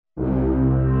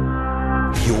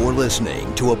You're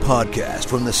listening to a podcast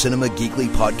from the Cinema Geekly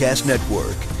Podcast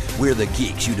Network. We're the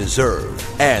geeks you deserve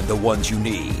and the ones you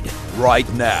need right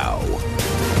now.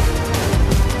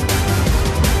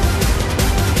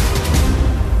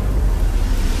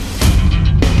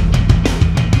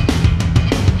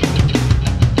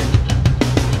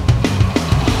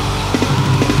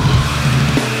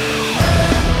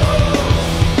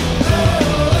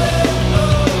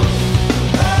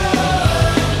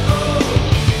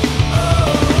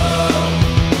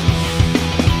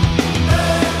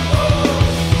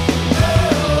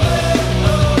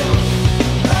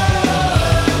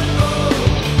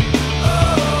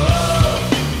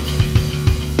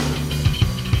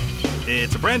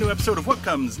 Brand new episode of What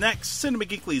Comes Next, Cinema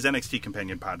Geekly's NXT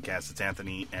Companion Podcast. It's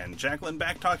Anthony and Jacqueline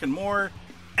back talking more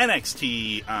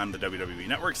NXT on the WWE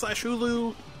Network /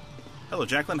 Hulu. Hello,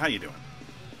 Jacqueline. How you doing?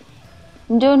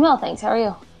 I'm doing well, thanks. How are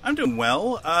you? I'm doing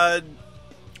well.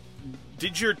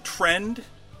 Did your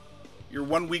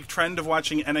 1 week trend of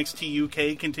watching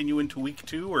NXT UK continue into week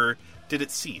 2, or did it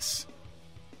cease?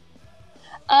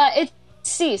 It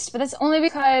ceased, but that's only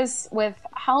because with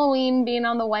Halloween being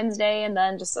on the Wednesday and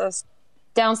then just a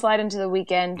downslide into the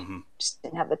weekend, just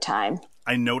didn't have the time.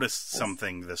 I noticed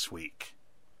something this week.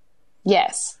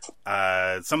 Yes.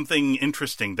 Something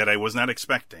interesting that I was not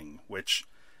expecting, which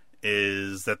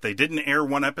is that they didn't air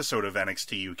one episode of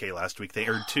NXT UK last week. They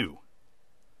aired 2.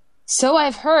 So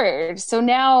I've heard. So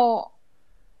now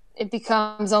it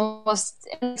becomes almost...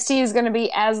 NXT is going to be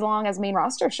as long as main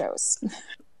roster shows.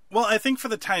 Well, I think for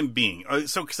the time being.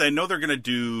 Because I know they're going to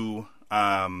do...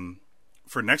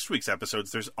 for next week's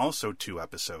episodes, there's also 2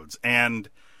 episodes. And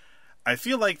I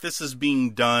feel like this is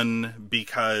being done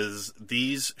because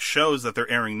these shows that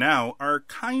they're airing now are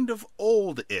kind of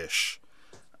old-ish.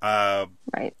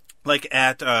 Right. Like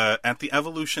at the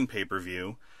Evolution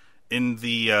pay-per-view, in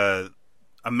the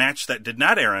a match that did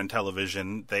not air on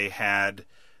television, they had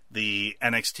the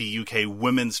NXT UK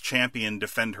Women's Champion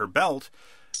defend her belt.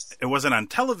 It wasn't on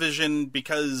television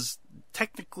because...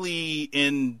 technically,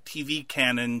 in TV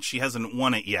canon, she hasn't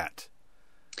won it yet.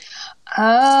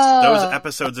 Oh. Those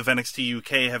episodes of NXT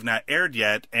UK have not aired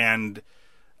yet, and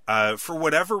for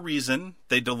whatever reason,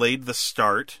 they delayed the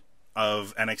start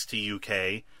of NXT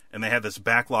UK, and they had this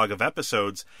backlog of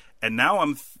episodes, and now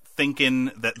I'm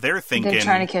thinking that they're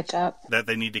trying to catch up. That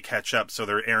they need to catch up, so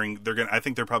I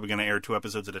think they're probably going to air 2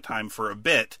 episodes at a time for a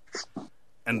bit,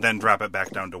 and then drop it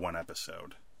back down to 1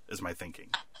 episode, is my thinking.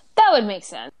 That would make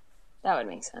sense.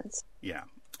 Yeah.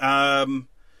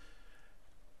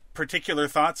 Particular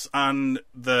thoughts on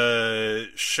the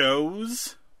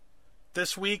shows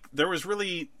this week? There was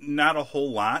really not a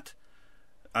whole lot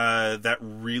that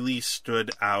really stood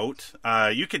out.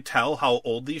 You could tell how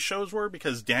old these shows were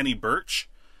because Danny Burch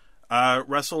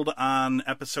wrestled on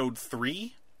episode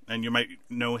 3, and you might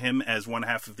know him as one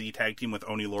half of the tag team with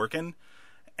Oney Lorcan.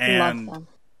 And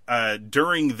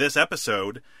during this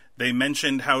episode... they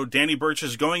mentioned how Danny Burch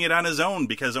is going it on his own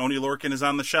because Oney Lorcan is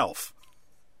on the shelf.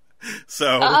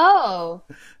 So,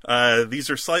 these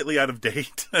are slightly out of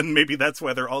date, and maybe that's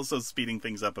why they're also speeding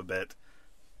things up a bit.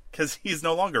 Because he's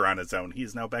no longer on his own.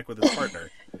 He's now back with his partner.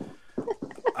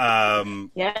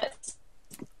 Yes.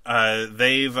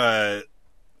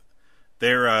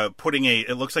 They're putting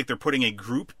it looks like they're putting a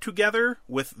group together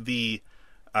with the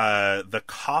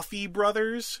Coffey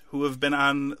brothers, who have been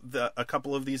on a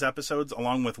couple of these episodes,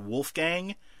 along with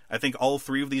Wolfgang. I think all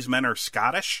 3 of these men are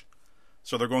Scottish,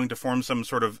 so they're going to form some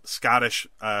sort of Scottish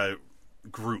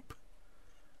group,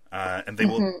 and they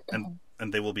will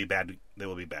and they will be bad. They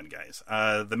will be bad guys.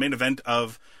 The main event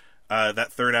of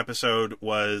that 3rd episode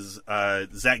was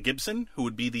Zach Gibson, who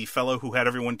would be the fellow who had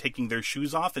everyone taking their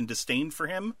shoes off in disdain for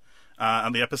him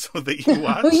on the episode that you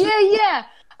watched. Yeah.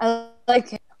 I like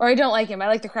him. Or I don't like him. I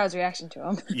like the crowd's reaction to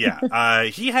him. Yeah.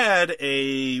 He had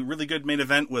a really good main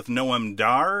event with Noam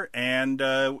Dar, and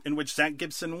in which Zach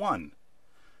Gibson won.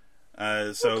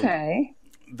 Okay.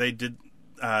 They did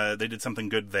something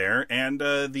good there. And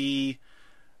the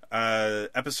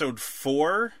episode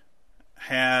 4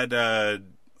 had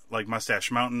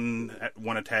Mustache Mountain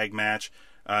won a tag match.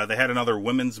 They had another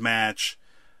women's match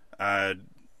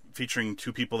featuring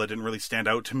 2 people that didn't really stand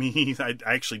out to me. I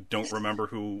actually don't remember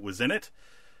who was in it.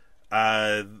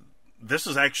 This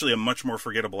was actually a much more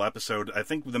forgettable episode. I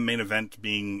think the main event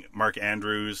being Mark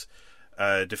Andrews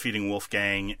defeating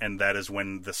Wolfgang, and that is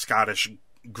when the Scottish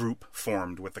group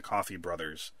formed with the Coffey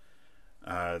brothers.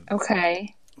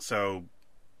 Okay. So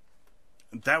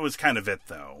that was kind of it,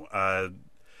 though.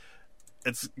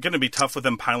 It's going to be tough with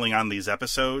them piling on these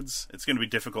episodes. It's going to be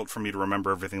difficult for me to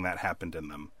remember everything that happened in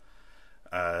them.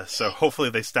 So hopefully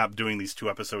they stop doing these 2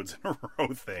 episodes in a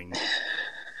row thing.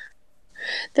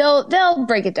 They'll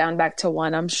break it down back to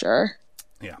one, I'm sure.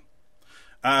 Yeah.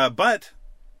 But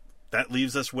that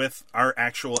leaves us with our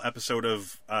actual episode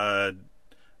of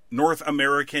North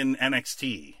American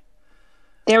NXT.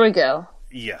 There we go.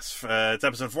 Yes, it's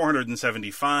episode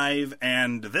 475,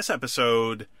 and this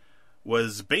episode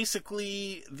was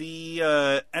basically the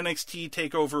NXT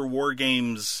TakeOver War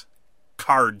Games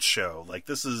card show. Like,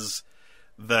 this is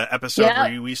the episode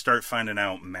where we start finding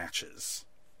out matches.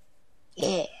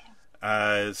 Yeah.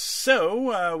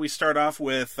 So we start off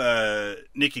with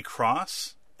Nikki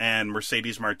Cross and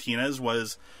Mercedes Martinez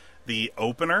was the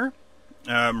opener.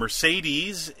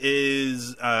 Mercedes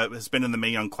has been in the Mae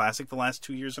Young Classic the last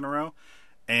 2 years in a row,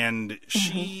 and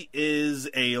she is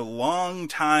a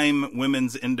long-time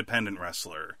women's independent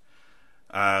wrestler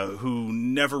who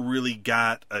never really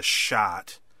got a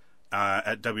shot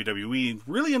at WWE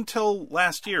really until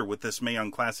last year with this Mae Young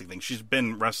Classic thing. She's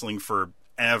been wrestling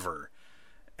forever,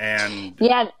 and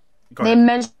they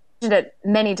mentioned it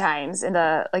many times in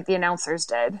the announcers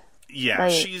did. Yeah,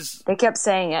 they kept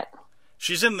saying it.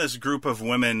 She's in this group of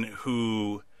women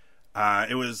who,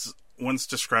 it was once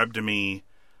described to me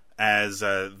as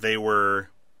it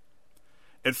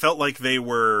felt like they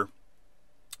were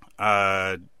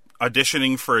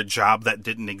auditioning for a job that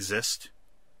didn't exist.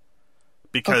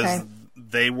 Because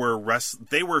they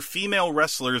were female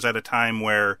wrestlers at a time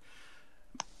where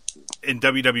in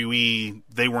WWE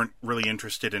they weren't really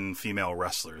interested in female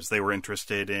wrestlers. They were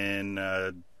interested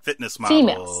in fitness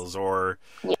models or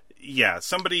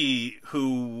somebody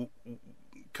who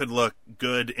could look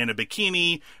good in a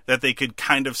bikini that they could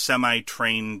kind of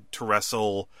semi-train to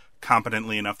wrestle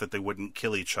competently enough that they wouldn't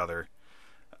kill each other.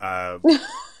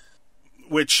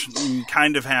 Which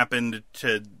kind of happened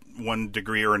to one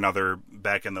degree or another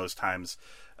back in those times.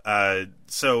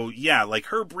 So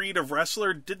her breed of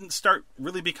wrestler didn't start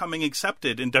really becoming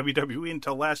accepted in WWE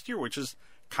until last year, which is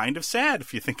kind of sad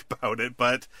if you think about it,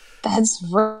 but... That's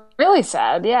really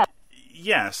sad, yeah.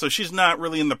 Yeah, so she's not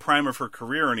really in the prime of her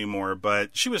career anymore, but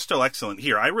she was still excellent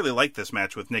here. I really liked this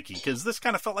match with Nikki, because this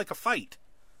kind of felt like a fight.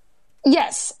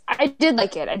 Yes, I did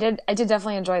like it. I did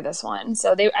definitely enjoy this one.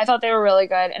 So I thought they were really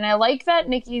good, and I like that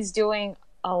Nikki's doing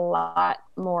a lot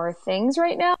more things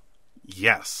right now.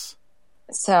 Yes.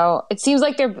 So it seems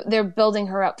like they're building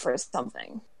her up for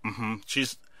something. Mm-hmm.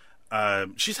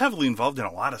 She's heavily involved in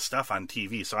a lot of stuff on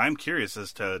TV, so I'm curious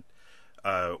as to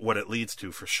what it leads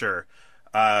to for sure.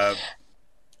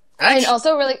 And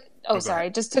also really...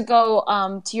 sorry. Just to go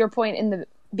to your point in the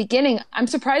beginning, I'm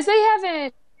surprised they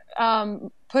haven't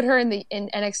put her in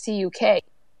NXT UK.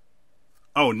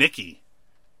 Oh, Nikki.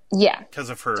 Yeah.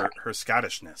 Because of her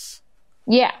Scottishness.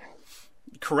 Yeah.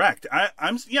 Correct.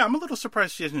 I'm a little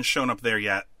surprised she hasn't shown up there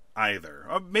yet either.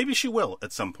 Maybe she will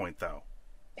at some point, though.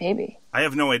 Maybe. I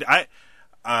have no idea.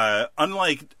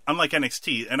 Unlike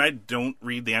NXT, and I don't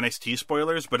read the NXT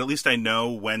spoilers, but at least I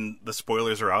know when the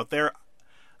spoilers are out there.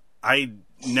 I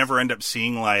never end up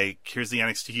seeing, here's the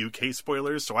NXT UK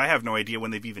spoilers, so I have no idea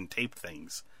when they've even taped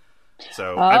things.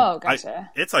 So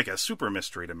gotcha. It's like a super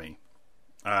mystery to me.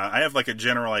 I have a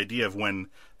general idea of when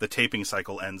the taping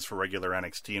cycle ends for regular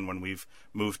NXT and when we've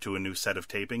moved to a new set of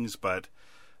tapings, but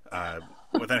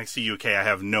with NXT UK, I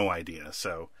have no idea.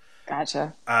 So,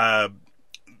 gotcha.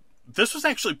 This was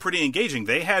actually pretty engaging.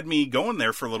 They had me going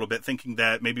there for a little bit, thinking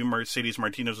that maybe Mercedes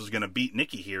Martinez was going to beat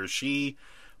Nikki here. She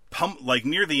pumped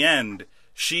near the end.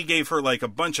 She gave her a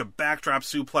bunch of backdrop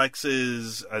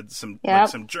suplexes,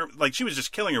 she was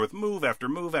just killing her with move after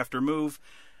move after move.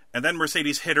 And then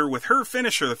Mercedes hit her with her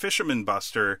finisher, the Fisherman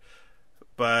Buster.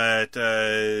 But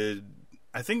I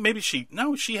think maybe she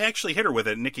actually hit her with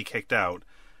it. And Nikki kicked out.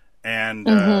 And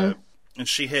and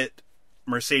she hit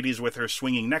Mercedes with her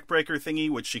swinging neckbreaker thingy,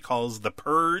 which she calls the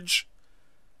Purge.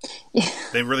 Yeah.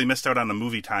 They really missed out on the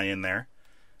movie tie-in there.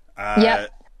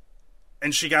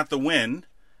 And she got the win.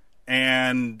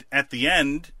 And at the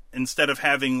end, instead of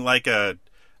having a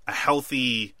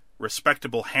healthy,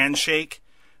 respectable handshake,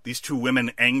 these two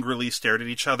women angrily stared at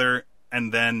each other,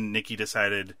 and then Nikki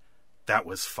decided that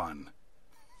was fun.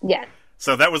 Yeah.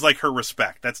 So that was her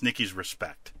respect. That's Nikki's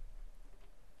respect.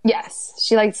 Yes.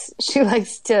 She likes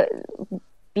to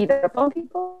beat up on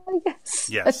people, I guess.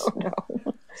 Yes. I don't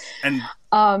know. And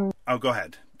go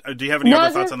ahead. Do you have any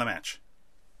other thoughts on the match?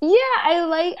 Yeah,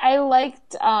 I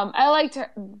liked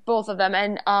both of them,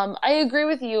 and I agree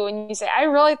with you when you say I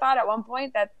really thought at one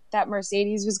point that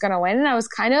Mercedes was going to win, and I was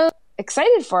kind of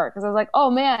excited for it because I was like, oh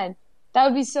man, that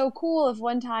would be so cool if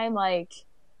one time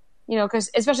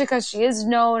especially because she is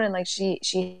known and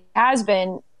she has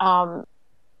been in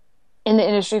the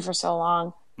industry for so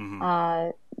long,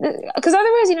 because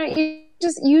otherwise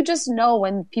you just know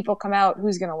when people come out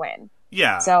who's going to win.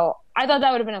 Yeah. So I thought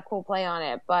that would have been a cool play on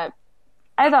it, but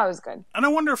I thought it was good. And I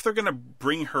wonder if they're going to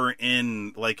bring her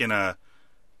in, like, in a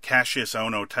Cassius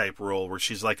Ono type role where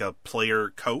she's like a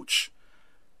player coach.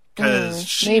 Because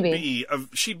she'd be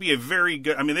a very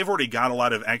good... I mean, they've already got a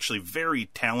lot of actually very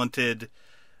talented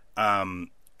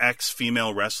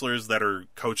ex-female wrestlers that are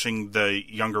coaching the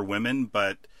younger women,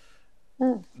 but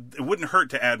it wouldn't hurt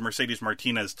to add Mercedes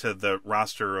Martinez to the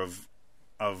roster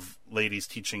of ladies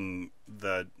teaching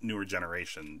the newer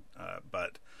generation.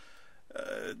 But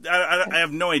I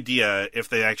have no idea if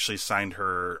they actually signed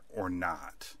her or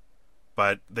not.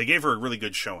 But they gave her a really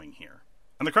good showing here.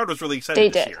 And the crowd was really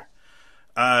excited this year.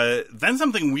 Then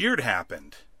something weird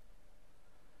happened.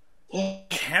 Yeah.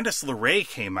 Candice LeRae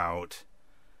came out,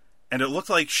 and it looked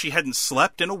like she hadn't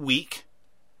slept in a week.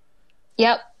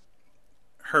 Yep.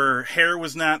 Her hair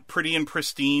was not pretty and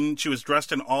pristine. She was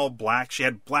dressed in all black. She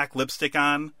had black lipstick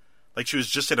on, like she was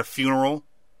just at a funeral,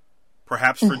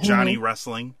 perhaps for Johnny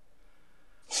Wrestling.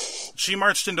 She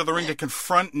marched into the ring to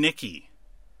confront Nikki.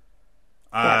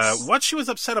 Yes. What she was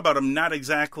upset about, I'm not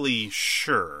exactly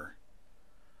sure.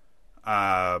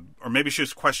 Or maybe she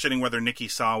was questioning whether Nikki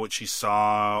saw what she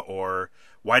saw, or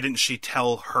why didn't she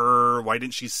tell her? Why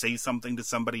didn't she say something to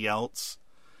somebody else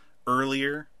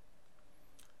earlier?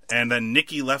 And then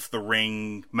Nikki left the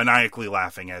ring maniacally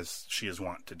laughing, as she is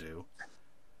wont to do.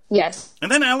 Yes.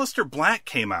 And then Aleister Black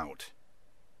came out.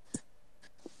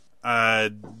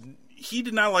 He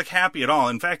did not look happy at all.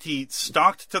 In fact, he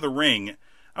stalked to the ring.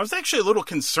 I was actually a little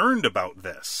concerned about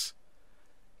this,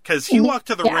 because he walked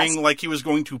to the ring like he was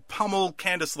going to pummel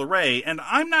Candice LeRae, and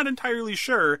I'm not entirely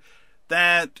sure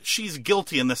that she's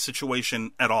guilty in this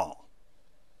situation at all.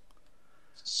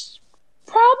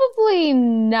 Probably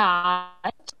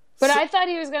not. But I thought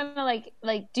he was gonna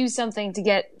like do something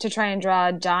to try and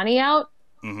draw Johnny out.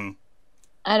 Mm-hmm.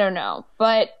 I don't know,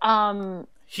 but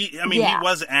he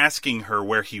was asking her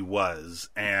where he was,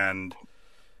 and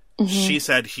she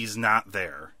said he's not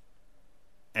there,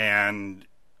 and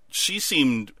she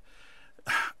seemed...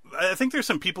 I think there's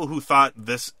some people who thought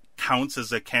this counts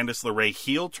as a Candice LeRae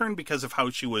heel turn because of how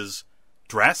she was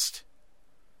dressed.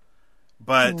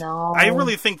 But no. I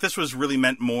really think this was really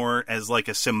meant more as like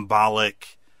a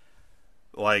symbolic,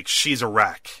 like, she's a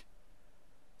wreck.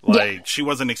 Like, she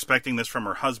wasn't expecting this from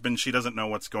her husband. She doesn't know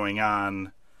what's going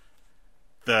on.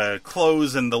 The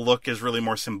clothes and the look is really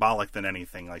more symbolic than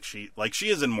anything. Like she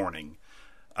is in mourning.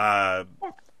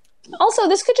 Also,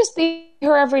 this could just be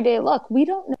her everyday look. We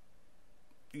don't know.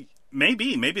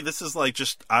 Maybe this is like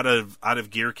just out of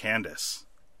gear Candice.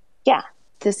 Yeah,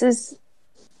 this is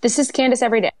Candice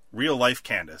every day. Real life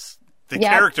Candice. The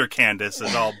character Candice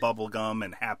is all bubblegum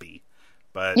and happy,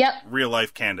 but real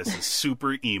life Candice is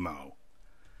super emo.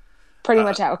 Pretty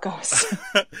much how it goes.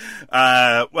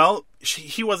 Well,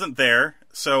 he wasn't there,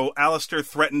 so Aleister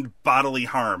threatened bodily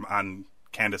harm on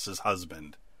Candice's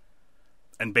husband,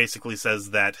 and basically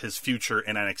says that his future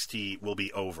in NXT will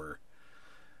be over.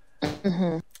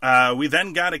 Mm-hmm. We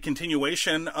then got a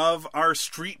continuation of our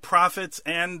Street Profits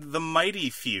and the Mighty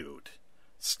feud,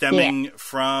 stemming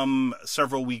from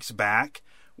several weeks back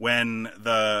when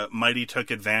the Mighty took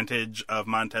advantage of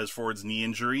Montez Ford's knee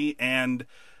injury and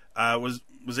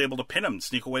was able to pin him,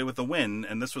 sneak away with the win,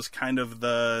 and this was kind of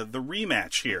the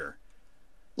rematch here.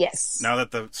 Yes. Now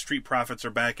that the Street Profits are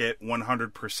back at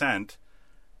 100%,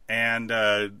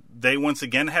 and they once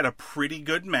again had a pretty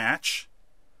good match.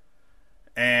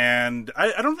 And I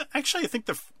think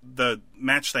the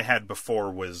match they had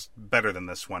before was better than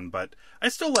this one, but I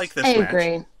still like this match. I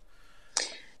agree.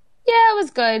 Yeah, it was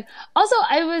good. Also,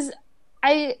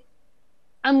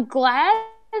 I'm glad.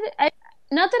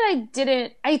 Not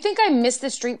that I think I missed the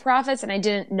Street Profits and I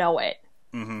didn't know it.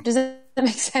 Mm-hmm. Does that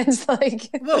make sense? Like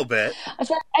a little bit. I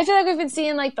feel like we've been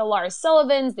seeing like the Lars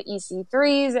Sullivans, the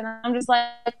EC3s, and I'm just like,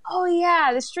 oh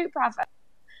yeah, the Street Profits.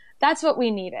 That's what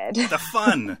we needed. The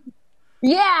fun.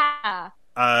 Yeah.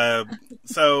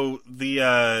 So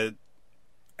the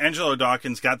Angelo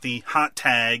Dawkins got the hot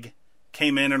tag,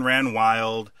 came in and ran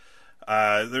wild.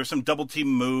 There were some double team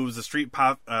moves. The Street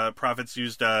Profits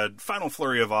used a final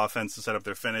flurry of offense to set up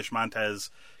their finish.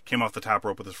 Montez came off the top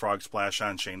rope with his frog splash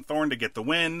on Shane Thorne to get the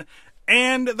win.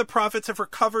 And the Profits have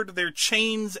recovered their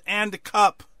chains and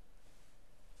cup.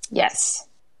 Yes.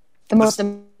 The most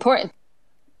important.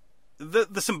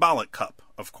 The symbolic cup,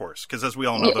 of course, because as we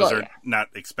all know, those are not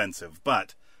expensive.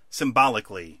 But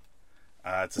symbolically,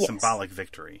 it's a symbolic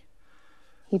victory.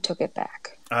 He took it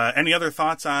back. Any other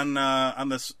thoughts on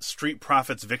this Street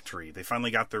Profits victory? They finally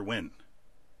got their win.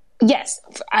 Yes,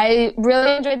 I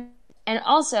really enjoyed, and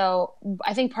also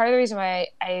I think part of the reason why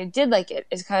I did like it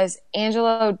is because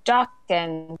Angelo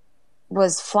Dawkins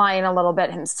was flying a little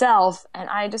bit himself, and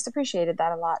I just appreciated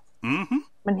that a lot. Mm-hmm.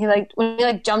 When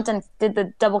he jumped and did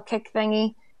the double kick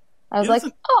thingy, I was like,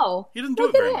 oh, he doesn't do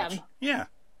it very much. Yeah.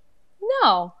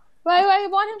 No, but I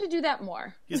want him to do that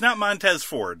more. He's not Montez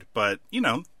Ford, but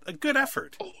a good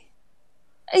effort.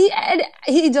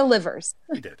 He delivers.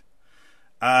 He did.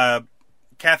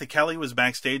 Kathy Kelly was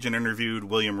backstage and interviewed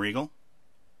William Regal.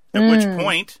 At which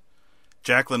point,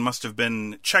 Jacqueline must have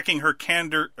been checking her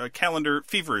calendar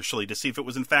feverishly to see if it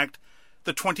was in fact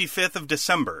the 25th of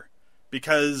December,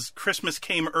 because Christmas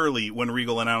came early when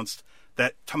Regal announced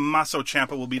that Tommaso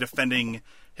Ciampa will be defending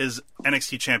his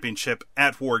NXT Championship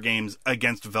at War Games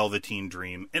against Velveteen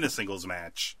Dream in a singles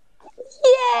match.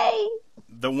 Yay!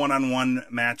 The one-on-one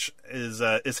match is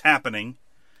happening.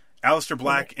 Aleister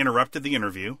Black interrupted the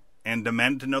interview and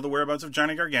demanded to know the whereabouts of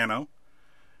Johnny Gargano.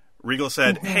 Regal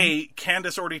said, hey,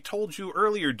 Candice already told you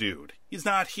earlier, dude. He's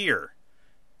not here.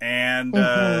 And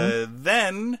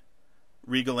then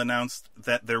Regal announced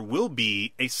that there will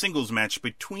be a singles match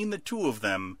between the two of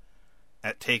them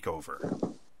at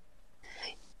TakeOver.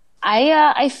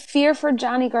 I fear for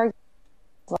Johnny Gargano.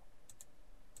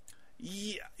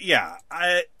 Yeah.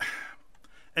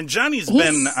 And Johnny's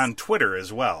been on Twitter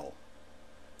as well.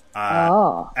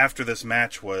 After this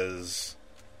match was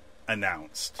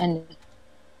announced.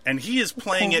 And he is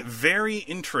playing it very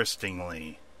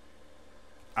interestingly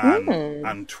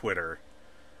on Twitter.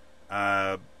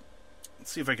 Let's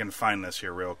see if I can find this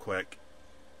here real quick.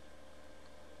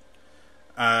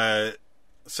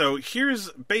 So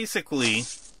here's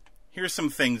some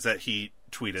things that he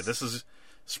tweeted. This is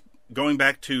going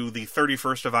back to the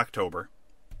 31st of October.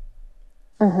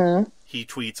 He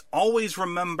tweets, always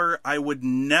remember I would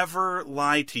never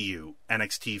lie to you,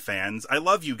 NXT fans. I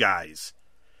love you guys.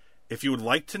 If you would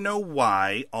like to know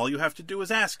why, all you have to do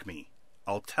is ask me.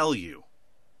 I'll tell you.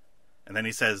 And then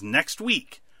he says, next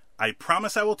week, I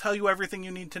promise I will tell you everything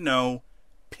you need to know.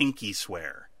 Pinky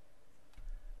swear.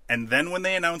 And then when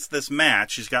they announced this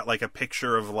match, he's got like a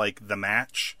picture of like the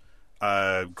match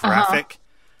graphic.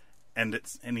 And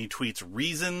he tweets,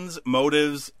 reasons,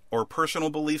 motives, or personal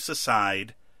beliefs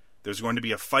aside, there's going to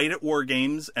be a fight at War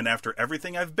Games, and after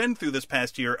everything I've been through this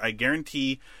past year, I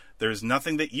guarantee there's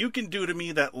nothing that you can do to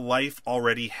me that life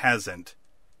already hasn't.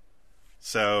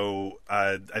 So,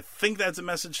 I think that's a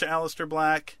message to Aleister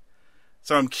Black.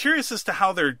 So I'm curious as to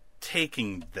how they're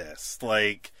taking this.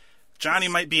 Like, Johnny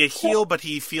might be a heel, but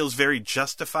he feels very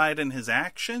justified in his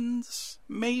actions,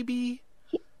 maybe?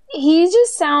 He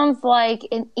just sounds like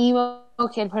an emo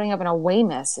kid putting up an away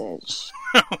message.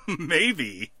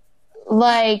 Maybe.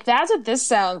 Like, that's what this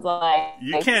sounds like.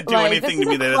 You can't do anything to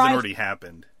me that hasn't already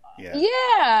happened.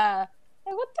 Yeah.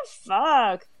 Like, what the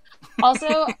fuck?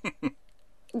 Also,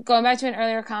 going back to an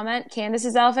earlier comment,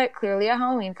 Candice's outfit, clearly a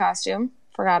Halloween costume.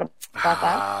 Forgot about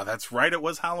that. That's right. It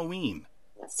was Halloween.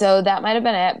 So that might have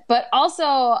been it. But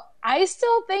also, I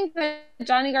still think that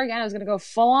Johnny Gargano is going to go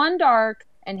full on dark,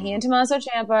 and he and Tommaso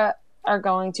Ciampa are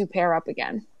going to pair up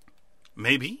again.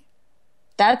 Maybe.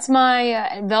 That's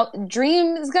my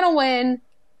Dream is going to win.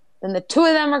 Then the two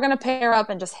of them are going to pair up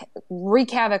and just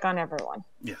wreak havoc on everyone.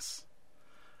 Yes.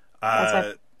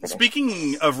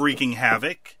 Speaking of wreaking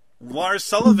havoc, Lars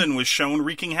Sullivan was shown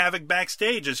wreaking havoc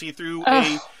backstage as he threw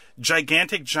a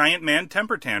gigantic giant man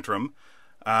temper tantrum.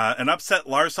 An upset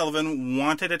Lars Sullivan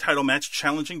wanted a title match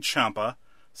challenging Ciampa.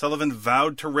 Sullivan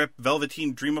vowed to rip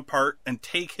Velveteen Dream apart and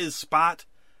take his spot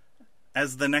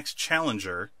as the next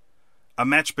challenger. A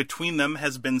match between them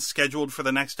has been scheduled for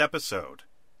the next episode.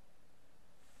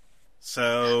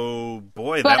 So,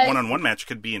 boy, that one-on-one match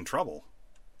could be in trouble.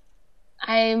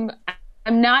 I'm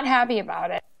not happy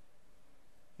about it.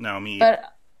 No, me either.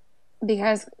 But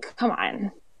because, come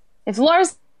on. If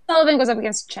Lars Sullivan goes up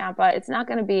against Ciampa, it's not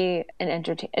going to be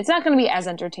it's not going to be as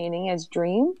entertaining as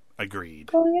Dream. Agreed.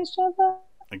 Going against Ciampa.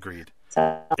 Agreed.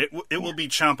 So, it will be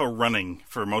Ciampa running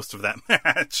for most of that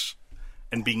match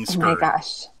and being screwed. Oh my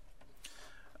gosh.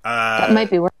 That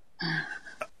might be worse.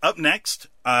 Up next,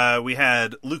 we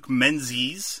had Luke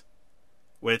Menzies,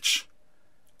 which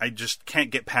I just can't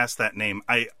get past that name.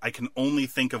 I can only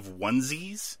think of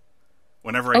onesies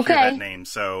whenever I hear that name,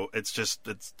 so it's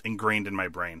ingrained in my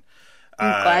brain.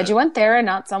 I'm glad you went there and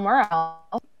not somewhere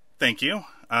else. Thank you.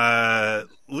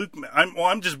 Luke,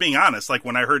 I'm just being honest. Like,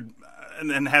 when I heard,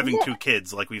 and having two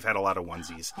kids, like, we've had a lot of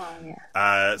onesies. Oh,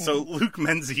 yeah. So Luke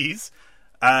Menzies,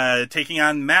 taking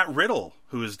on Matt Riddle,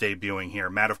 who is debuting here.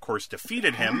 Matt, of course,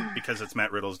 defeated him because it's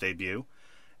Matt Riddle's debut.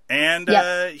 And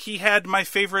he had my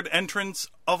favorite entrance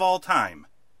of all time.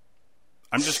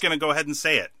 I'm just going to go ahead and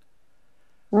say it.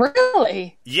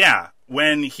 Really? Yeah.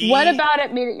 When he... What about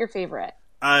it made it your favorite?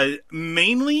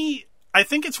 Mainly, I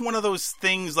think it's one of those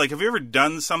things, like, have you ever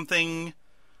done something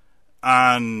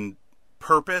on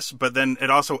purpose, but then it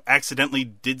also accidentally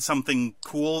did something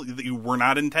cool that you were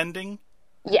not intending?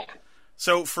 Yeah.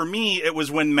 So for me, it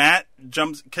was when Matt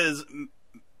jumps, because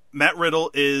Matt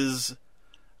Riddle is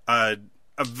a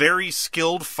very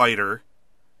skilled fighter,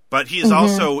 but he is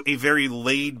also a very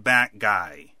laid-back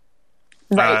guy.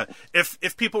 Right.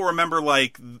 If people remember,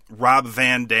 like, Rob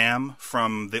Van Dam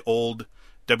from the old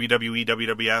WWE,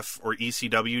 WWF, or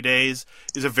ECW days,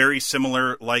 is a very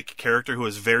similar, like, character who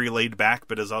is very laid back,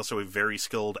 but is also a very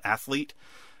skilled athlete.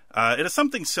 It is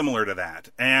something similar to that.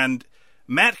 And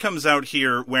Matt comes out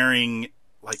here wearing,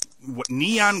 like,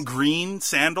 neon green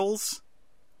sandals?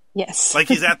 Yes. Like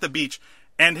he's at the beach.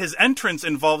 And his entrance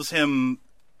involves him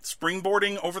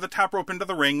springboarding over the top rope into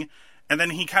the ring, and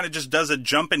then he kind of just does a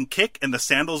jump and kick, and the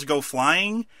sandals go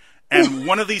flying, and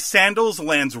one of these sandals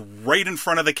lands right in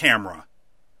front of the camera.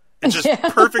 It just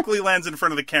perfectly lands in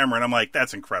front of the camera, and I'm like,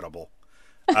 that's incredible.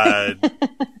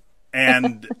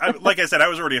 And like I said, I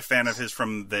was already a fan of his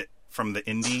from the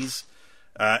Indies,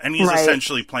 and he's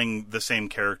essentially playing the same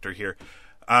character here.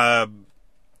 I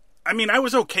mean, I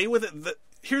was okay with it.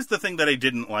 Here's the thing that I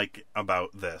didn't like about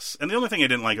this, and the only thing I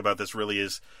didn't like about this really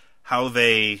is how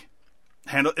they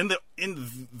handle in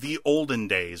the olden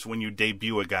days when you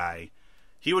debut a guy,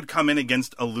 he would come in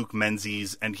against a Luke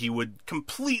Menzies and he would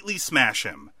completely smash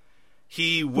him.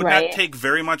 He would not take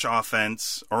very much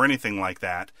offense or anything like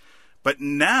that. But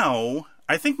now,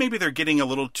 I think maybe they're getting a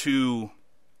little too...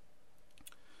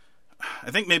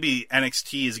 I think maybe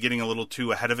NXT is getting a little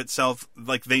too ahead of itself.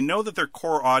 Like, they know that their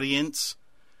core audience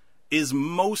is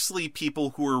mostly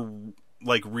people who are,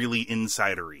 like, really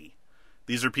insidery.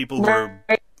 These are people who are...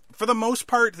 For the most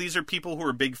part, these are people who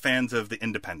are big fans of the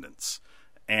independents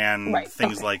and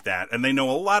things like that. And they know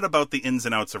a lot about the ins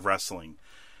and outs of wrestling.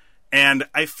 And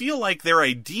I feel like their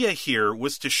idea here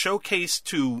was to showcase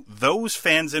to those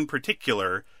fans in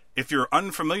particular, if you're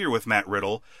unfamiliar with Matt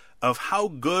Riddle, of how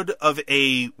good of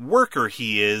a worker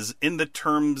he is in the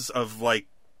terms of, like,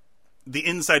 the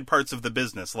inside parts of the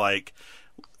business. Like,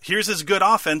 here's his good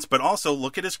offense, but also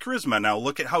look at his charisma. Now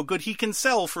look at how good he can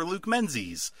sell for Luke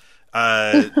Menzies.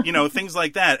 Things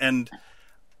like that. And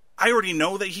I already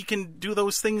know that he can do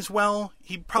those things well.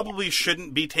 He probably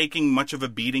shouldn't be taking much of a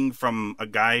beating from a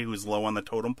guy who's low on the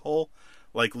totem pole,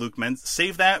 like Luke Menzies.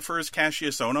 Save that for his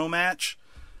Cassius Ohno match.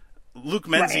 Luke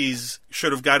Menzies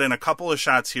should have gotten a couple of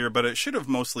shots here, but it should have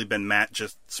mostly been Matt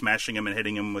just smashing him and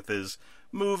hitting him with his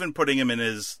move and putting him in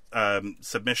his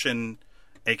submission,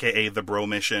 a.k.a. the Bro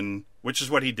Mission, which is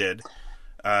what he did.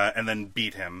 And then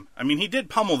beat him. I mean, he did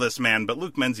pummel this man, but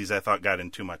Luke Menzies, I thought, got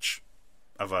in too much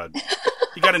of a...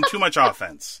 he got in too much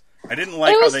offense. I didn't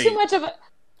like how they... It was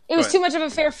too much of a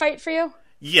fair fight for you?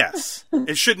 Yes.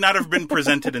 It should not have been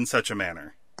presented in such a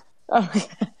manner. Okay.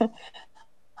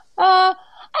 I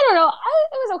don't know.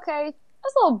 It was okay. I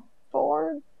was a little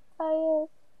bored by it.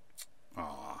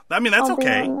 Aw. I mean, that's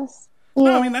okay. Yeah.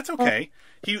 No, I mean, that's okay.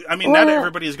 Not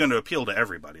everybody is going to appeal to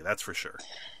everybody, that's for sure.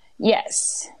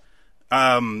 Yes.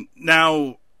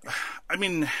 Now, I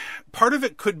mean, part of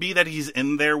it could be that he's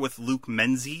in there with Luke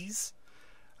Menzies.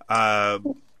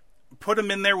 Put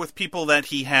him in there with people that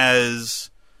he has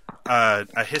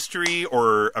a history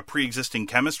or a pre-existing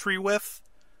chemistry with.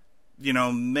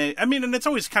 And it's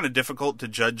always kind of difficult to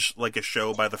judge, like, a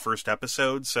show by the first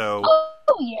episode, so...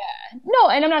 Oh, yeah. No,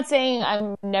 and I'm not saying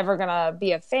I'm never gonna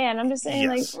be a fan. I'm just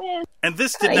saying, And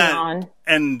this did not...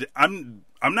 And I'm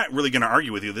not really going to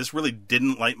argue with you. This really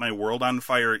didn't light my world on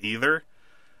fire either.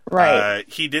 Right.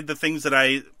 He did the things that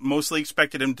I mostly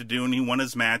expected him to do, and he won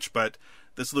his match, but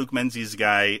this Luke Menzies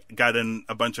guy got in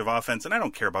a bunch of offense, and I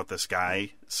don't care about this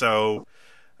guy. So,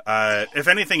 if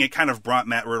anything, it kind of brought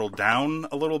Matt Riddle down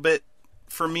a little bit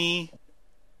for me,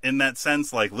 in that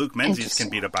sense. Like, Luke Menzies can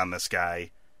beat up on this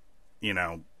guy.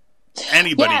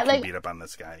 Anybody can beat up on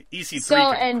this guy.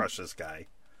 EC3 can crush this guy.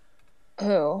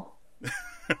 Who?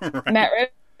 Right. Matt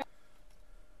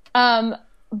Riddle.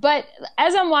 But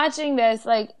as I'm watching this,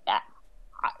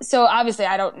 so obviously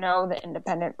I don't know the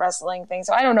independent wrestling thing,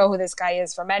 so I don't know who this guy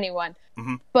is from anyone.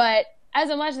 Mm-hmm. But as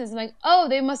I'm watching this, I'm like, oh,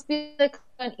 they must be like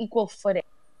on equal footing.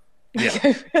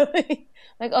 Yeah. They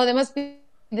must be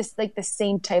this like the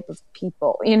same type of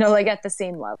people, at the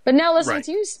same level. But now listening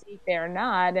to you speak, they're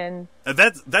not, and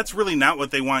that's really not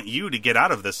what they want you to get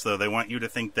out of this, though. They want you to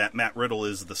think that Matt Riddle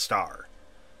is the star.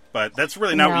 But that's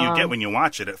really not what you get when you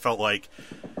watch it. It felt like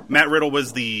Matt Riddle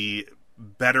was the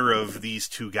better of these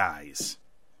two guys.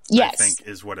 Yes. I think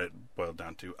is what it boiled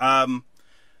down to.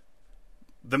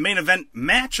 The main event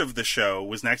match of the show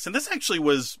was next, and this actually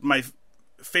was my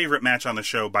favorite match on the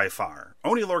show by far.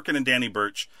 Oney Lorcan and Danny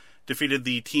Burch defeated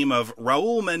the team of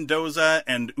Raul Mendoza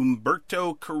and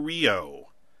Humberto Carrillo.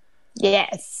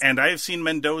 Yes. And I have seen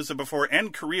Mendoza before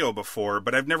and Carrillo before,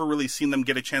 but I've never really seen them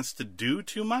get a chance to do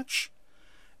too much.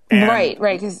 And, right,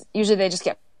 because usually they just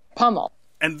get pummeled.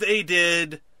 And they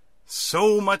did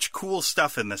so much cool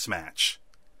stuff in this match.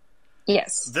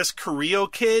 Yes. This Carrillo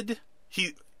kid,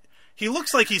 he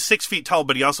looks like he's 6 feet tall,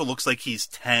 but he also looks like he's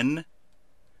 10.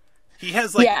 He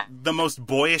has, the most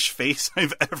boyish face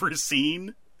I've ever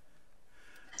seen.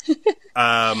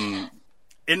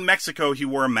 In Mexico, he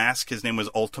wore a mask. His name was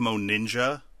Ultimo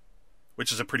Ninja,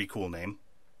 which is a pretty cool name.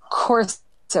 Of course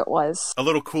it was. A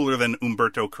little cooler than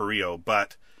Humberto Carrillo,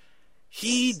 but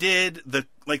he did the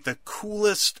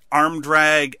coolest arm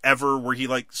drag ever, where he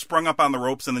sprung up on the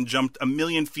ropes and then jumped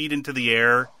 1,000,000 feet into the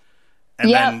air,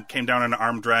 and then came down and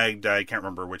arm dragged. I can't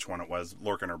remember which one it was,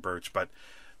 Lorcan or Birch, but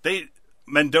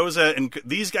Mendoza and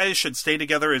these guys should stay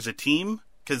together as a team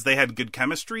because they had good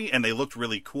chemistry and they looked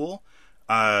really cool.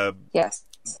 Yes.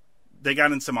 They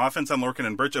got in some offense on Lorcan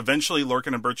and Birch. Eventually,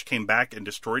 Lorcan and Birch came back and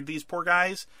destroyed these poor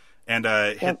guys and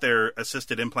hit their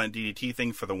assisted implant DDT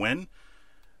thing for the win.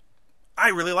 I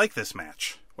really like this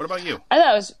match. What about you? I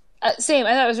thought it was same.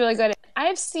 I thought it was really good. I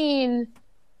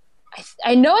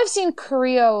know I've seen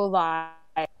Carrillo live.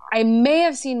 I may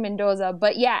have seen Mendoza,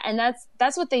 but yeah, and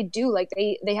that's what they do.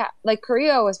 They have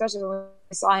Carrillo, especially when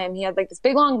I saw him, he had this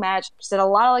big long match. Just did a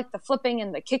lot of the flipping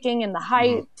and the kicking and the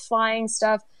high flying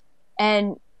stuff,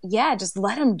 and yeah, just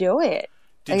let him do it.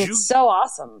 It's so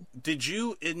awesome. Did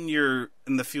you in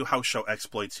the few house show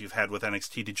exploits you've had with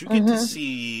NXT? Did you get to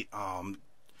see?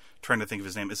 Trying to think of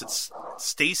his name. Is it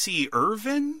Stacy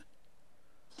Irvin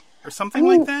or something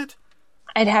like that?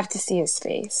 I'd have to see his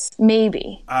face.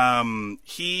 Maybe.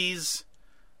 He's,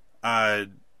 I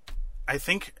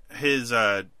think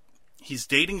he's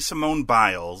dating Simone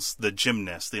Biles, the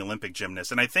gymnast, the Olympic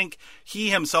gymnast. And I think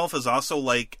he himself is also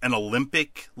an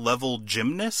Olympic level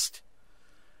gymnast.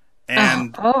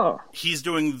 And he's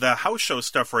doing the house show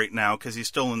stuff right now because he's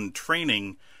still in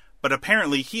training. But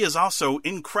apparently he is also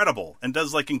incredible and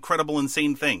does incredible,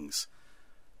 insane things.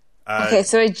 Okay,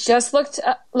 so I just looked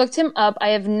him up. I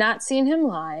have not seen him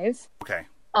live. Okay.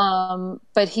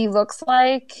 But he looks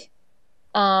like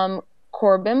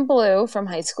Corbin Bleu from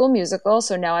High School Musical.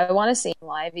 So now I want to see him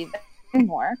live even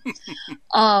more.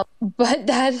 But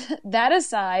that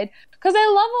aside, because I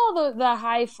love all the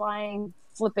high flying,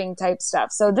 flipping type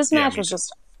stuff. So this match was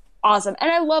just awesome, and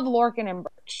I love Lorcan and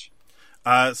Birch.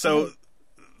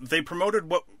 They promoted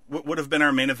what would have been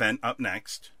our main event up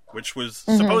next, which was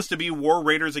supposed to be War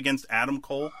Raiders against Adam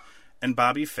Cole and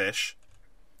Bobby Fish.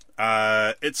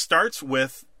 It starts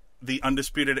with the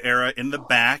Undisputed Era in the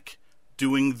back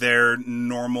doing their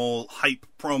normal hype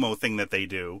promo thing that they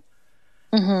do.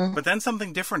 But then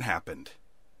something different happened.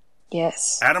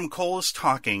 Yes. Adam Cole is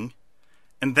talking,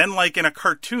 and then in a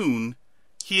cartoon,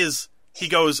 he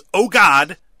goes, "Oh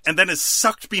God," and then is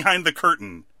sucked behind the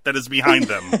curtain that is behind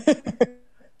them.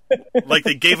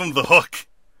 They gave him the hook.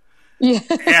 Yeah.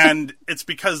 And it's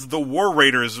because the War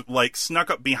Raiders snuck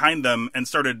up behind them and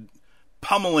started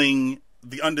pummeling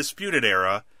the Undisputed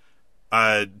Era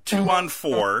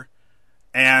 2-on-4,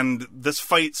 and this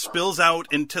fight spills out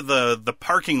into the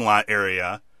parking lot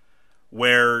area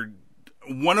where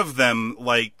one of them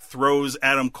throws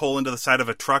Adam Cole into the side of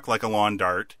a truck like a lawn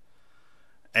dart.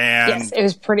 And yes, it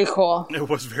was pretty cool. It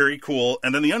was very cool.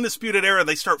 And then the Undisputed Era,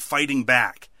 they start fighting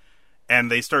back. And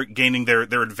they start gaining their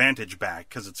advantage back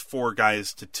because it's 4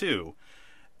 guys to 2.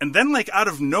 And then, out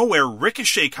of nowhere,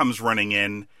 Ricochet comes running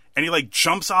in, and he,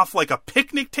 jumps off, a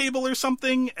picnic table or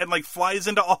something, and, flies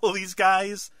into all of these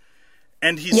guys.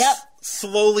 And he's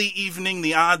slowly evening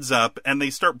the odds up, and they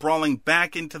start brawling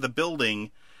back into the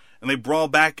building, and they brawl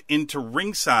back into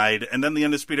ringside, and then the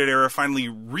Undisputed Era finally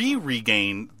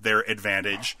regain their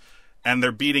advantage. And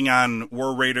they're beating on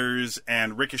War Raiders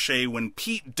and Ricochet when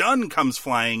Pete Dunne comes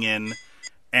flying in,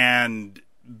 and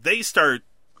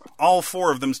all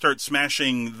 4 of them start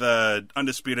smashing the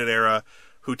Undisputed Era,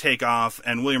 who take off,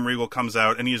 and William Regal comes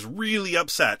out, and he is really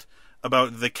upset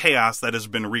about the chaos that has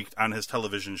been wreaked on his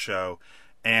television show.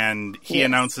 And he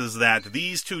announces that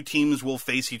these 2 teams will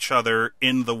face each other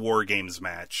in the War Games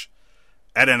match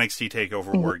at NXT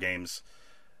TakeOver War Games.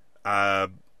 I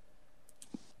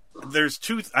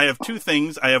have 2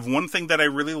 things. I have one thing that I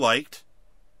really liked.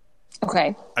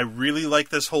 Okay. I really like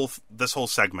this whole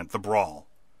segment, the brawl,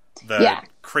 the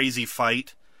crazy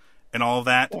fight, and all of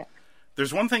that. Yeah.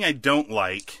 There's one thing I don't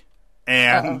like,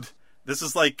 and this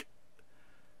is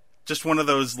just one of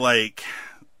those Is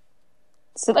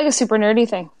it a super nerdy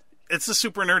thing? It's a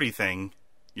super nerdy thing.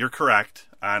 You're correct,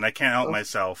 and I can't help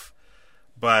myself.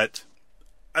 But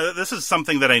this is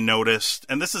something that I noticed,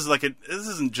 and this is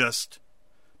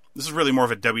really more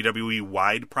of a WWE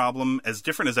wide problem. As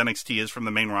different as NXT is from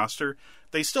the main roster,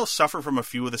 they still suffer from a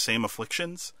few of the same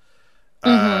afflictions.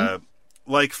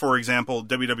 Like, for example,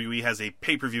 WWE has a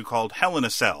pay-per-view called Hell in a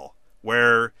Cell,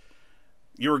 where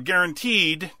you're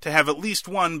guaranteed to have at least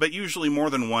one, but usually more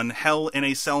than one, Hell in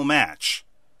a Cell match.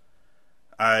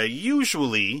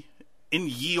 Usually, in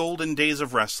ye olden days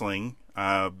of wrestling,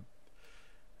 a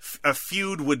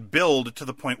feud would build to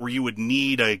the point where you would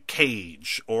need a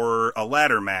cage or a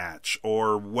ladder match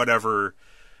or whatever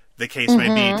the case may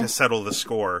be to settle the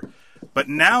score. But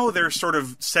now they're sort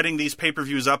of setting these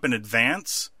pay-per-views up in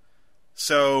advance,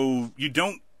 so you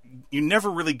never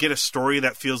really get a story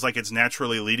that feels like it's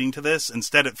naturally leading to this.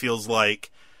 Instead, it feels like,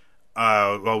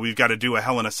 we've got to do a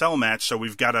Hell in a Cell match, so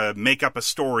we've got to make up a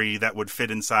story that would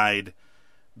fit inside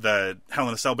the Hell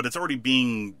in a Cell, but it's already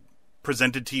being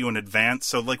presented to you in advance.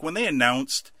 So, like, when they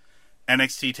announced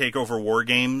NXT TakeOver War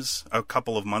Games a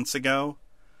couple of months ago,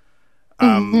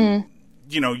 you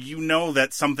know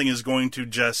that something is going to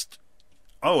just,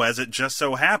 as it just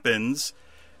so happens,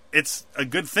 it's a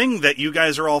good thing that you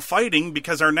guys are all fighting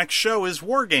because our next show is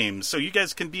War Games, so you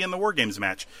guys can be in the War Games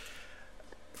match.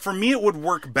 For me, it would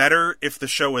work better if the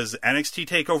show is NXT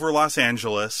TakeOver Los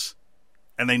Angeles,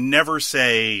 and they never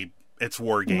say it's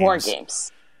War Games. War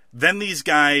Games. Then these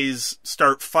guys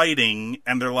start fighting,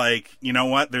 and they're like, you know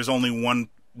what? There's only one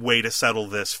way to settle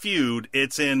this feud.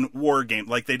 It's in War Games.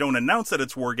 Like, they don't announce that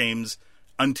it's War Games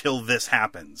until this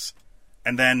happens.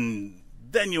 And then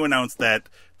you announce that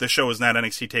the show is not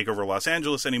NXT TakeOver Los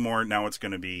Angeles anymore. Now it's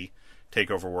going to be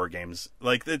TakeOver War Games.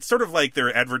 Like, it's sort of like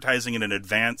they're advertising it in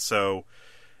advance, so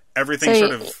everything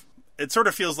it sort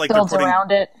of feels like they're putting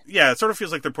around it. Yeah, it sort of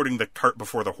feels like they're putting the cart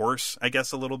before the horse, I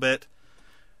guess, a little bit.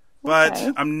 But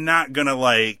okay. I'm not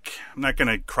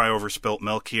gonna cry over spilt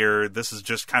milk here. This is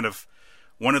just kind of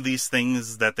one of these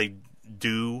things that they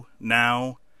do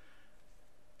now.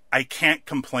 I can't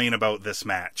complain about this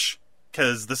match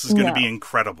because this is going to be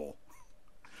incredible.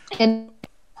 And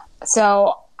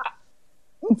so,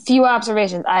 a few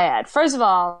observations I had. First of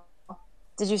all,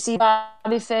 did you see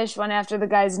Bobby Fish went after the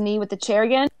guy's knee with the chair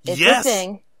again? It's yes. a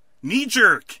thing. Knee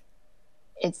jerk.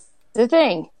 It's the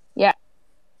thing. Yeah.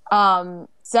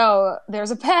 So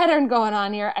there's a pattern going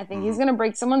on here. I think he's going to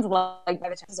break someone's leg by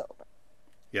the time it's over.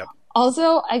 Yep.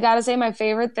 Also, I gotta say, my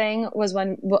favorite thing was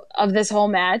of this whole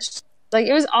match, like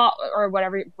it was all, or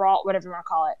whatever, brawl, whatever you want to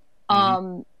call it.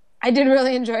 I did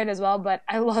really enjoy it as well, but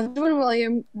I loved when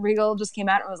William Regal just came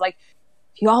out and was like,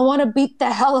 "You all want to beat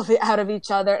the hell out of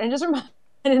each other," and it just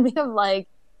reminded me of, like,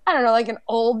 I don't know, like an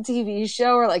old TV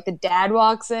show where like the dad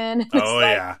walks in.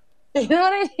 Yeah. You know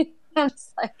what I mean? I'm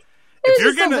just like, it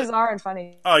was just so bizarre and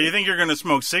funny. Oh, you think you're gonna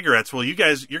smoke cigarettes? Well, you're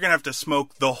gonna have to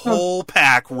smoke the whole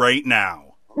pack right now.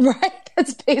 Right,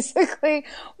 that's basically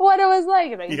what it was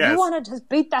like. Yes. You want to just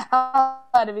beat the hell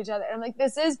out of each other. And I'm like,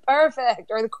 this is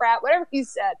perfect, or the crap, whatever you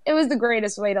said. It was the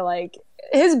greatest way to, like,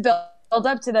 his build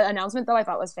up to the announcement, though, I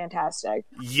thought was fantastic.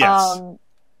 Yes.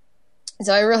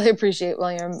 So I really appreciate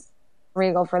William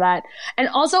Regal for that. And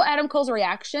also Adam Cole's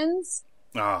reactions.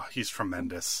 Oh, he's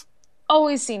tremendous.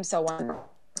 Always seems so wonderful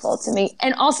to me.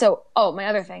 And also, my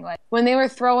other thing, like when they were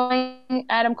throwing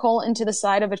Adam Cole into the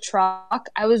side of a truck,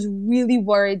 I was really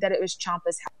worried that it was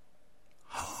Ciampa's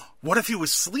head. What if he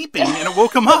was sleeping and it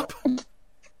woke him up?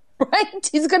 Right?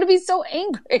 He's going to be so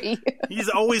angry. He's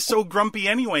always so grumpy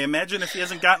anyway. Imagine if he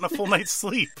hasn't gotten a full night's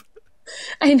sleep.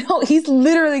 I know. He's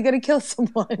literally going to kill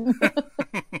someone.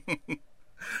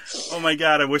 Oh my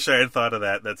God. I wish I had thought of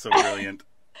that. That's so brilliant.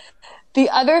 The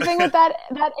other thing with that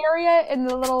area in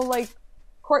the little, like,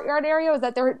 courtyard area was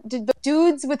that there were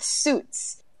dudes with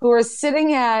suits who were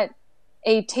sitting at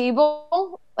a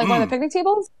table, like one of the picnic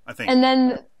tables. I think. And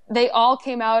then they all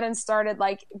came out and started,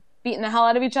 like, beating the hell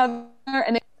out of each other,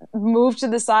 and they moved to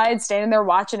the side, standing there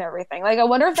watching everything. Like, I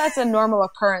wonder if that's a normal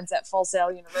occurrence at Full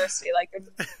Sail University. Like,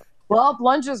 well,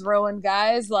 lunch is ruined,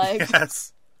 guys. Like,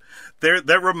 yes.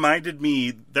 That reminded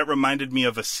me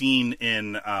of a scene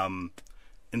in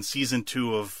season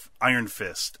 2 of Iron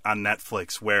Fist on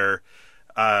Netflix where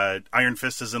Iron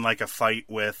Fist is in, like, a fight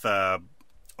with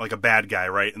like a bad guy,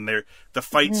 right? And the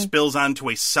fight spills onto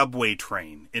a subway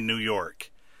train in New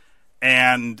York.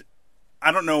 And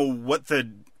I don't know what the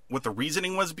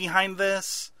reasoning was behind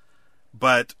this,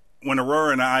 but when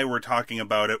Aurora and I were talking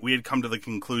about it, we had come to the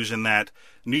conclusion that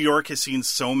New York has seen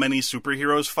so many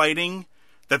superheroes fighting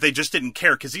that they just didn't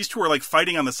care, because these two were, like,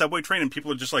 fighting on the subway train and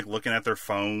people are just, like, looking at their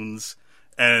phones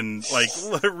and, like,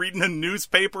 reading a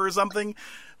newspaper or something.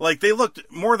 Like, they looked,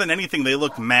 more than anything, they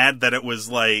looked mad that it was,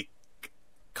 like,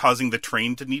 causing the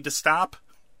train to need to stop.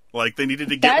 Like, they needed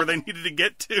to get where they needed to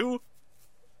get to?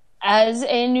 As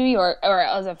a New York, or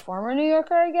as a former New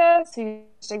Yorker, I guess, who used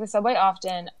to take the subway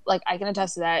often, like, I can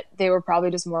attest to that. They were probably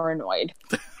just more annoyed.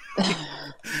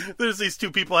 There's these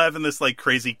two people having this, like,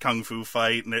 crazy kung fu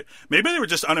fight, and maybe they were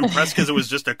just unimpressed because it was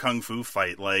just a kung fu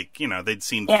fight. Like, you know, they'd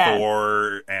seen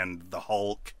Thor and the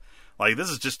Hulk. Like, this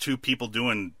is just two people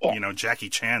doing, you know, Jackie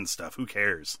Chan stuff. Who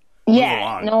cares?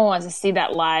 Yeah, no one wants to see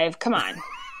that live. Come on.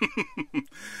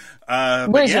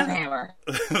 Where's your hammer?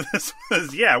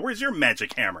 Where's your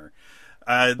magic hammer?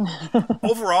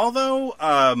 Overall, though,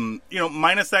 you know,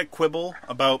 minus that quibble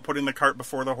about putting the cart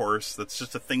before the horse, that's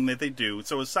just a thing that they do.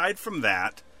 So aside from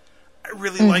that, I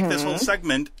really like this whole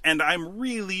segment, and I'm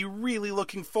really, really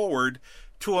looking forward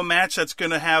to a match that's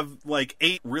going to have, like,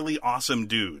 8 really awesome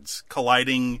dudes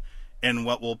colliding in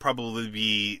what will probably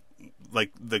be,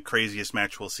 like, the craziest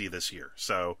match we'll see this year.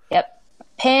 So, yep.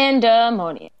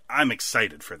 Pandemonium. I'm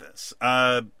excited for this.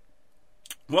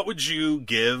 What would you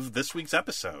give this week's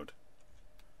episode?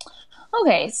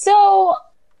 Okay, so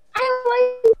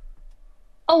I like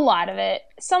a lot of it.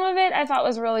 Some of it I thought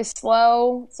was really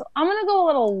slow. So I'm going to go a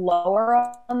little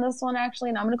lower on this one, actually,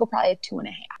 and I'm going to go probably a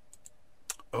 2.5.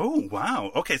 Oh,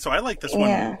 wow. Okay, so I like this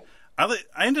one. I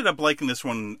ended up liking this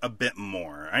one a bit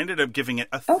more. I ended up giving it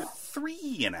a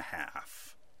 3.5.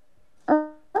 Okay.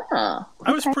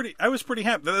 I was pretty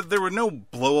happy. There were no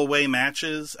blowaway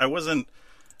matches. I wasn't.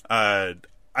 I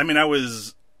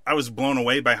was blown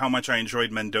away by how much I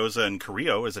enjoyed Mendoza and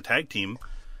Carrillo as a tag team.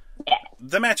 Yeah,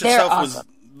 the match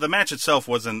itself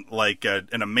wasn't like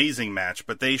an amazing match,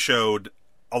 but they showed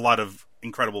a lot of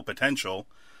incredible potential.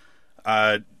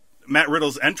 Matt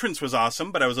Riddle's entrance was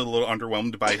awesome, but I was a little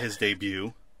underwhelmed by his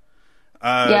debut.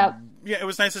 Yeah, it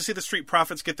was nice to see the Street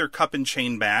Profits get their cup and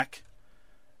chain back.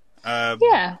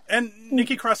 And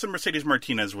Nikki Cross and Mercedes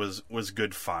Martinez was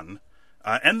good fun.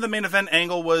 And the main event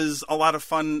angle was a lot of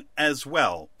fun as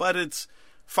well, but it's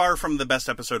far from the best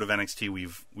episode of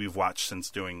NXT we've watched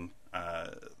since doing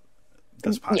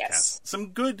this podcast. Yes. Some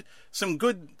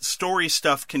good story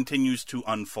stuff continues to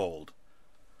unfold.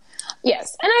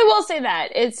 Yes, and I will say that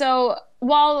it's so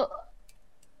while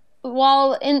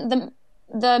in the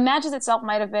matches itself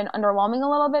might have been underwhelming a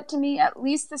little bit to me, at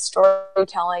least the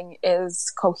storytelling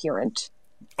is coherent.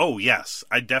 Oh yes,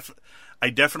 I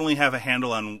definitely have a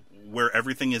handle on where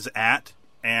everything is at,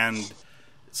 and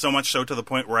so much so to the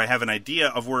point where I have an idea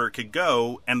of where it could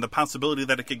go, and the possibility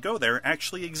that it could go there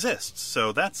actually exists.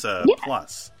 So that's a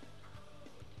plus.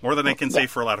 More than I can say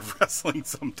for a lot of wrestling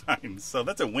sometimes. So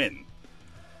that's a win.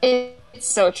 It's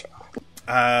so true.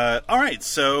 All right,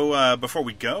 so before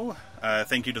we go,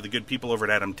 thank you to the good people over at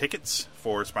Adam Tickets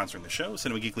for sponsoring the show.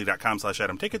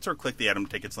 CinemaGeekly.com/AdamTickets, or click the Adam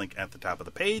Tickets link at the top of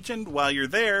the page. And while you're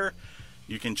there,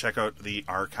 you can check out the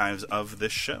archives of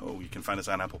this show. You can find us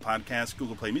on Apple Podcasts,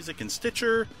 Google Play Music, and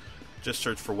Stitcher. Just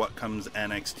search for What Comes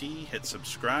NXT. Hit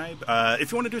subscribe.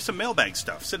 If you want to do some mailbag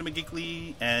stuff,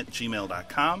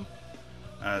 cinemageekly@gmail.com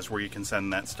is where you can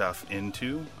send that stuff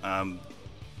into.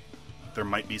 There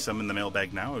might be some in the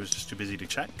mailbag now. I was just too busy to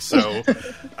check. So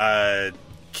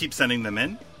keep sending them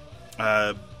in.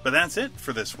 But that's it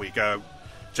for this week.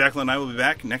 Jacqueline and I will be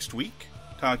back next week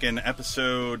talking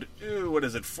episode,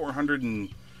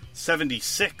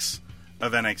 476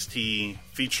 of NXT,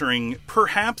 featuring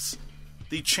perhaps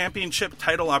the championship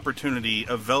title opportunity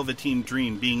of Velveteen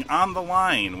Dream being on the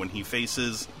line when he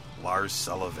faces Lars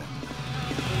Sullivan.